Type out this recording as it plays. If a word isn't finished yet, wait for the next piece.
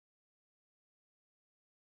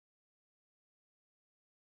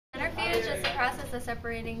Centrifuge is the process of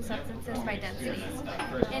separating substances by densities.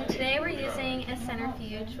 And today we're using a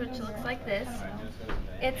centrifuge, which looks like this.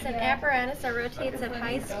 It's an apparatus that rotates at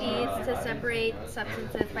high speeds to separate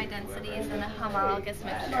substances by densities in a homologous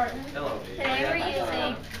mixture. Today we're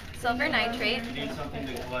using silver nitrate,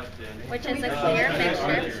 which is a clear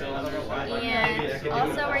mixture, and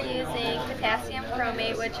also we're using potassium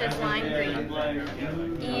chromate, which is lime green.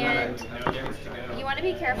 And you want to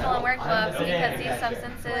be careful and wear gloves because these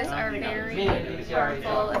substances are very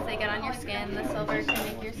harmful if they get on your skin. The silver can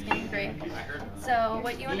make your skin gray. So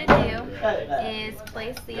what you want to do is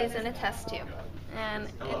place these in a test tube. And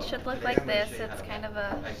it should look like this. It's kind of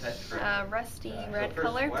a rusty red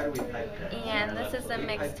color. And this is them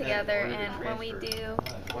mixed together. And when we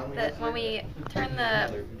turn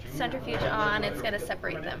the centrifuge on, it's going to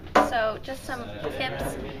separate them. So just some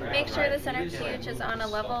tips: make sure the centrifuge is on a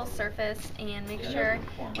level surface, and make sure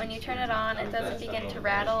when you turn it on, it doesn't begin to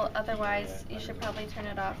rattle. Otherwise, you should probably turn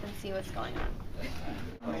it off and see what's going on.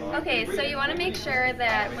 Okay, so you want to make sure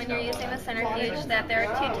that when you're using the centrifuge that there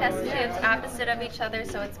are two test tubes opposite of each other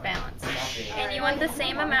so it's balanced. And you want the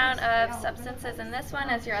same amount of substances in this one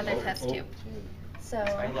as your other test tube. So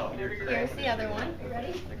here's the other one.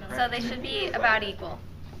 Ready? So they should be about equal.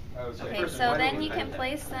 Okay, so then you can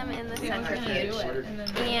place them in the centrifuge.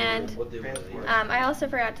 And I also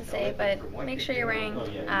forgot to say, but make sure you're wearing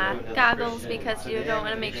goggles because you don't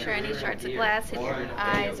want to make sure any shards of glass hit your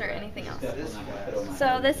eyes or anything else.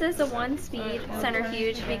 So this is a 1-speed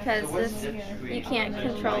centrifuge because you can't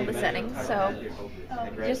control the settings. So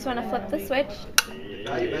you just want to flip the switch,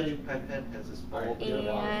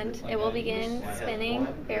 and it will begin spinning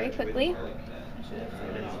very quickly.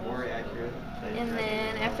 And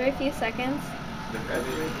then after a few seconds,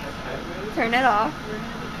 turn it off.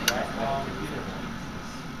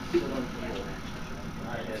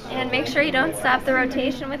 And make sure you don't stop the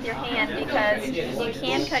rotation with your hand because you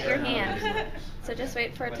can cut your hand. So just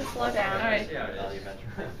wait for it to slow down. All right.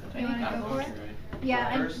 Do you want to go for it?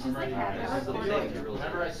 Yeah, I just like that. So I'm going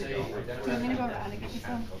to go around and get you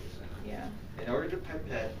some. Yeah. In order to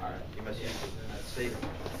pipette, you must use a safe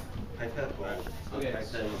pipette bowl.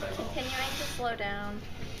 Continuing to slow down.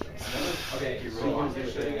 Okay, you roll right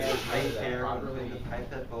here from the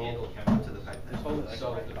pipette bowl to the pipette bowl.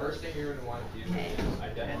 So the first thing you're going to want to do is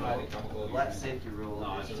identify the chemical. The last safety rule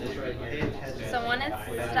is to pay attention. So when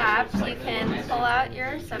it's stopped, you can pull out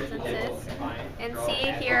your substances and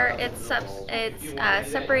see here it's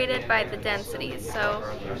separated by the densities. So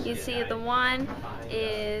you see the one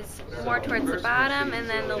is more towards the bottom and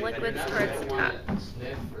then the liquid's towards the top.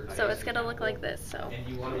 So it's going to look like this. So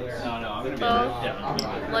both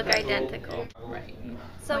look identical.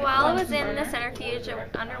 So while it was in the centrifuge,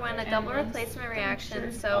 it underwent a double replacement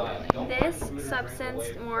reaction. So this substance,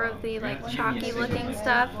 more of the like chalky looking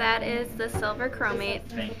stuff, that is the silver chromate.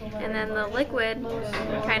 And then the liquid,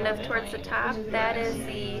 kind of towards the top, that is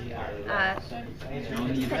the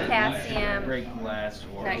potassium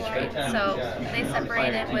nitrate. So they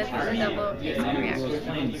separated with the double replacement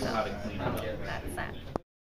reaction. So that's that.